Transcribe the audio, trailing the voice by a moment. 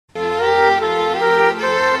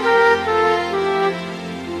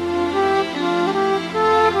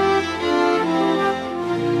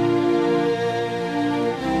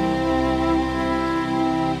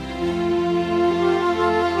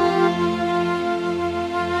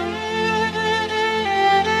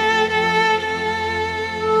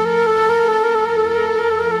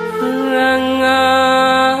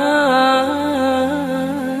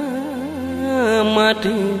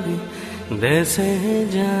दसे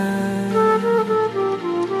जा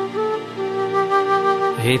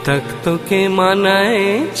हे तक तो के मानाए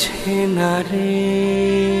छे ना रे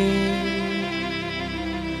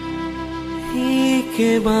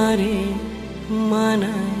के बारे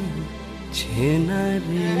मानाए छे ना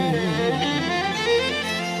रे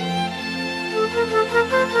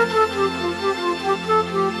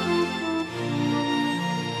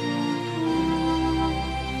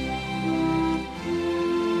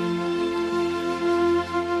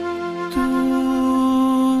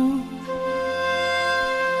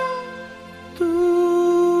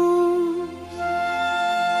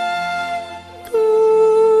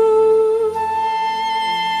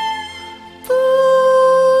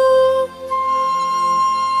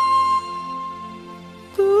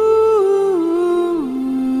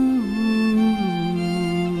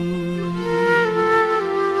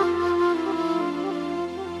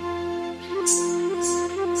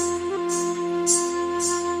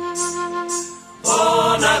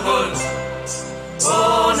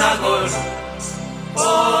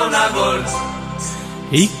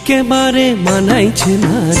একেবারে মানাইছে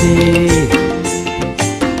না রে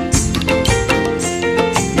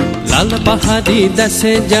লাল পাহাড়ি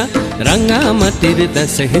দশে যা रंगामतीर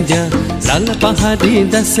दसे जा लाल पहाड़ी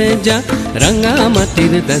दसे जा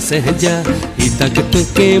रंगामतीर दसे जा तक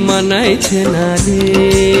तुके मनाई छे ना रे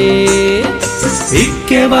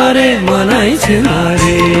एकेबारे मनाई छे ना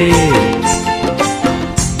रे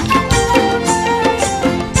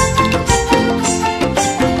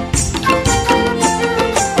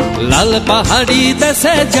लाल पहाड़ी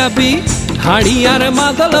दसे जाबी हाड़ी आर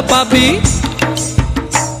मादल पाबी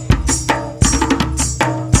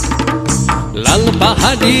लाल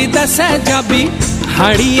पहाड़ी दसे जाबी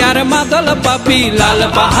हाड़ी आर मादल पाबी लाल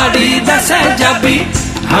पहाड़ी दसे जाबी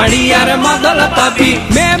हाड़ी आर मादल पाबी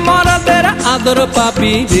मैं मरदेर आदर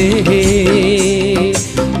पाबी रे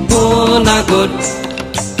ओ नागोर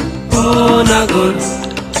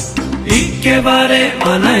एकेबारे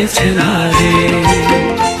मानाई छे ना रे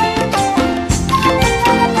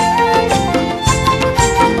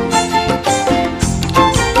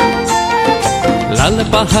लाल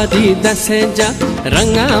पहाड़ी दसे जा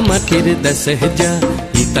रंगामतीर दसे जा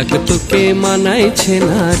तक तुके मनाई छे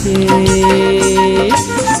ना रे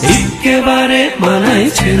एकेबारे मनाई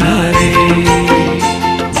छे ना रे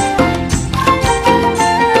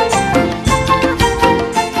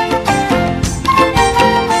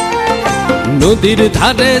नदीर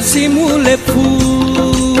धारे शिमुले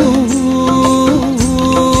फूल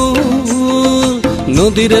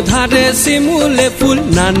नदीर धारे शिमुले फूल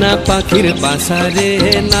नाना पाखिर बासा रे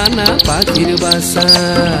नाना पाखिर बासा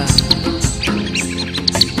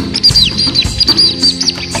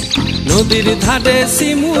नदीर धारे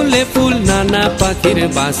शिमुले फूल नाना पाखिर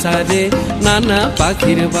बासा रे नाना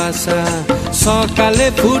पाखिर बासा सकाले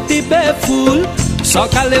फुटिबे फूल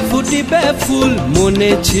सकाले फुटिबे फूल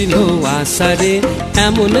मने छिलो आशा रे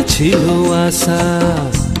एमन छिलो आशा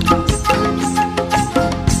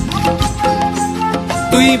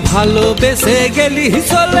তুই ভালোবেসে গেলি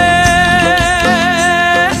চলে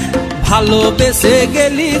ভালোবেসে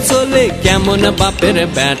গেলি চলে কেমন বাপের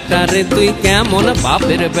বেটা রে তুই কেমন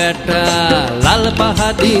বাপের বেটা লাল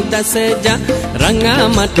পাহাড়ি দশে যা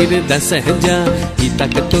রঙ্গামাটির দশে যা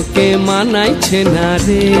তক তোকে মানাইছে না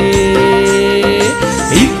রে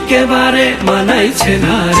একেবারে মানাইছে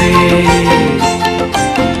না রে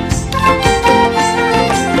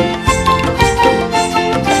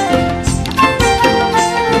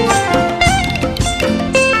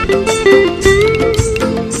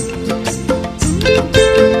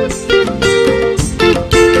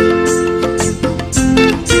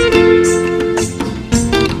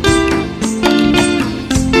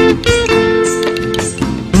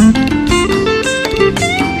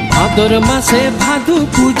भादर मासे भादु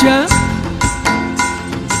पूजा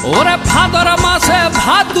ओरे भादर मासे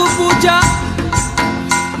भादु पूजा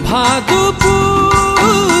भादु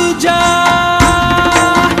पूजा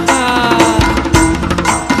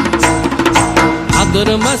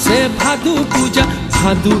भादर मासे भादु पूजा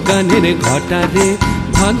भादु गानेर घटा रे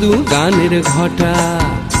भादु गानेर घटा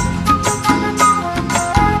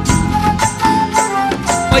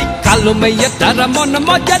ओई कालो मैयाटार मन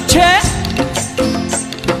मजाচ্ছে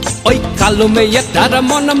ওই কালো মেয়েটার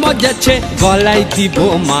মন মজাচ্ছে গলায় দিব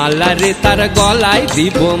মালা রে তার গলায়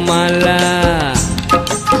দিব মালা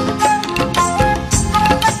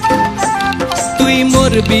তুই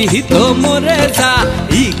মরবি তো মরে যা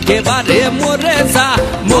একেবারে মরে যা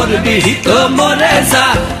মরবি তো মরে যা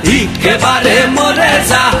একেবারে মরে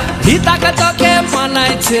যা ভিতাকে তোকে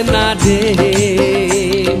মানাইছে না রে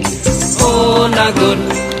ও নাগর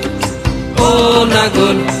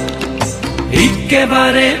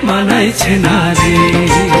একেবারে মানাইছে না রে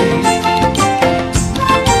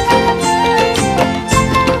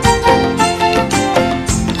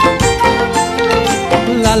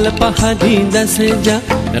লাল পাহাড়ি দেশে যা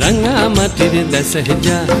রঙা মাটির দেশে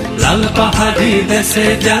যা লাল পাহাড়ি দেশে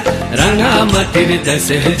যা রঙা মাটির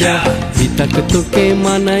দেশে যা বিতক তোকে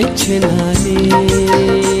মানাইছে না রে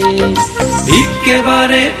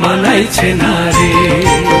একেবারে মানাইছে না রে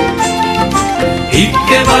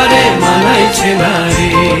একেবারে মানাইছে না রে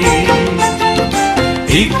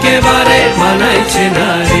একেবারে মানাইছে না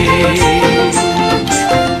রে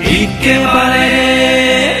একেবারে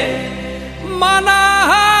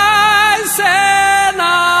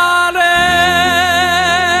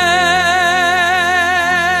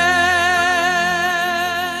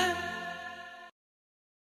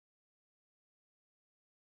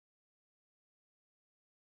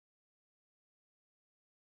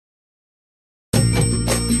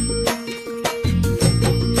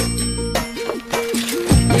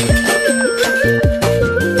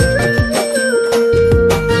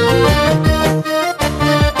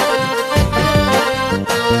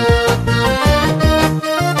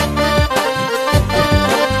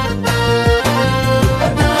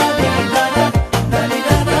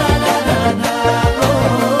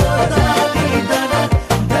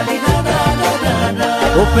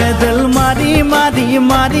পেডেল মারি মারি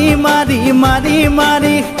মারি মারি মারি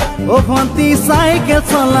মারি ও ভন্তি সাইকেল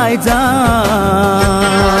চলাই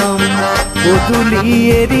যাম পুতুলি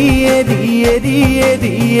এরি এরি এরি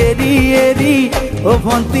এরি এরি এরি ও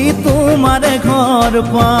ভন্তি তোমার ঘর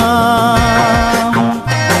পাম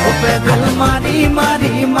ও পেডেল মারি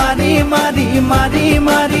মারি মারি মারি মারি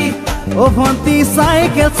মারি ও ভন্তি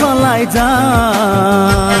সাইকেল চলাই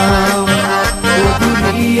যাম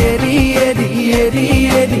পুতুলি এরি এরি এরি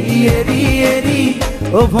এরি এরি এরি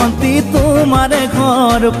ও ভন্তি তোমার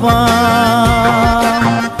ঘর পাম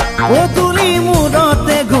ও তুলি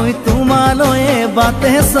মূৰতে গৈ তোমালয়ে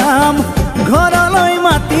বাটে চাম ঘৰলৈ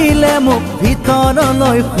মাতিলে মোক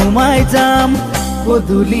ভিতৰলৈ সোমাই যাম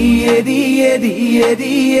পদূলি এৰি এৰি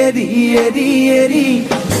এৰি এৰি এৰি এৰি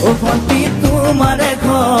ও ভন্তি তোমাৰ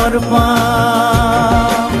ঘৰ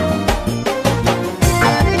পাম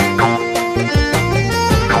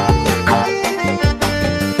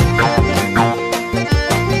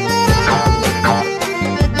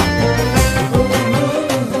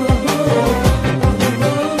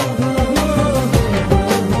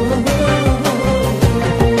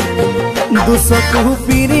দুচকু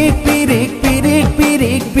পিৰিক পিৰিক পিৰিক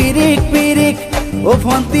পিৰিক পিৰিক পিৰিক ও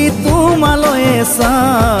ভন্তি তোমালয়ে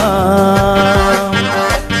চাম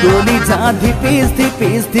গলি যা ধিপিস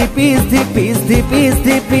ধিপিস ধিপিস ধিপিস ধিপিস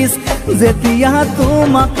ধিপিস যেতিয়া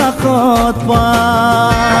তোমাক কাষত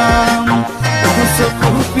পাম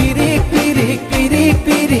দুচকু পিৰিক পিৰিক পিৰিক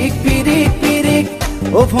পিৰিক পিৰিক পিৰিক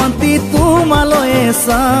ও ভন্তি তোমালয়ে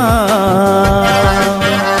চাম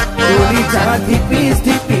গলি যা ধিপিস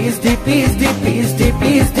ধিপিস ধিপিস ধিপিস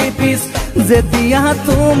ধিপিস ধিপিস যেতিয়া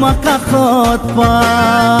তোমাক কাষত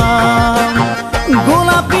পাম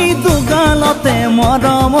গোলাপী দুগালতে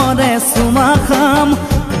মৰমৰে চুমা খাম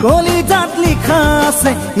কলিজাত লিখা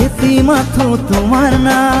আছে এটি মাথো তোমাৰ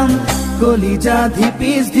নাম কলিজা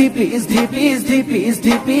ধিপিস ধিপিস ধিপিস ধিপিস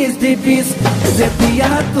ধিপিস ধিপিস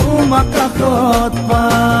যেতিয়া তোমাক কাষত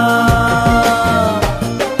পাম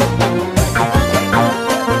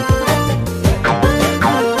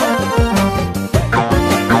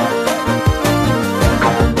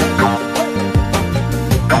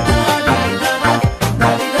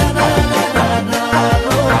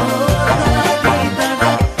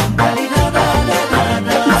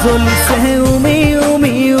জ্বলিছে উমি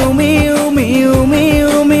উমি উমি উমি উমি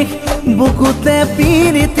উমি বুকুতে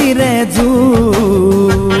পিৰিতিৰে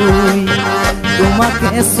জুই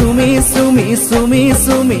তোমাকে চুমি চুমি চুমি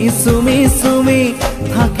চুমি চুমি চুমি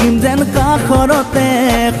থাকিম যেন কাষৰতে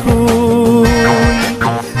শুই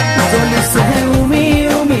জ্বলিছে উমি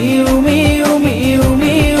উমি উমি উমি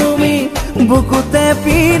উমি উমি বুকুতে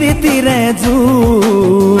পিৰিতিৰে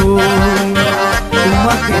জুই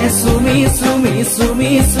তোমাকে চুমি চুমি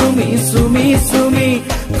চুমি চুমি চুমি চুমি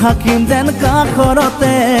থাকিম যেন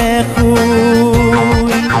কাষৰতে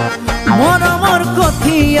শুই মৰমৰ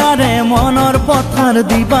কঠিয়াৰে মনৰ পথাৰ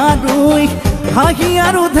দিবা ৰুই হাঁহি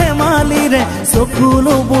আৰু ধেমালিৰে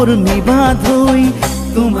চকুলোবোৰ নিবা ধুই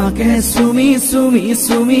তোমাকে চুমি চুমি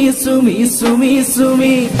চুমি চুমি চুমি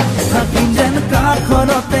চুমি থাকিম যেন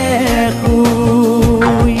কাষৰতে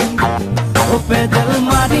শুই ও পেডেল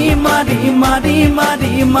মারি মারি মারি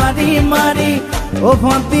মারি মারি মারি ও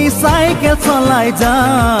ভন্তি সাইকেল চলাই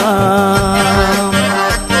যাম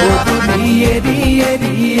ও তুমি এরি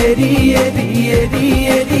এরি এরি এরি এরি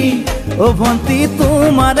এরি ও ভন্টি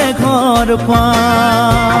তোমাৰে ঘৰ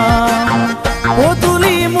পাম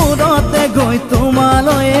পদূলি মূৰতে গৈ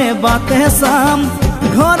তোমালৈ বাটে চাম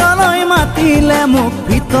ঘৰলৈ মাতিলে মোক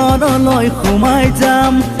ভিতৰলৈ সোমাই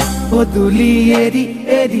যাম পদূলি এৰি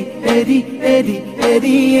এৰি এৰি এৰি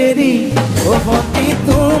এৰি এৰি ও ভন্টি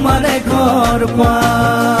তোমাৰে ঘৰ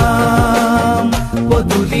পাম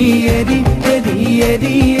পদূলি এৰি এৰি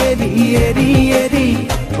এৰি এৰি এৰি এৰি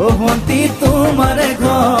ও ভন্টি তোমাৰে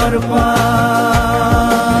ঘৰ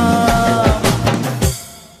পাম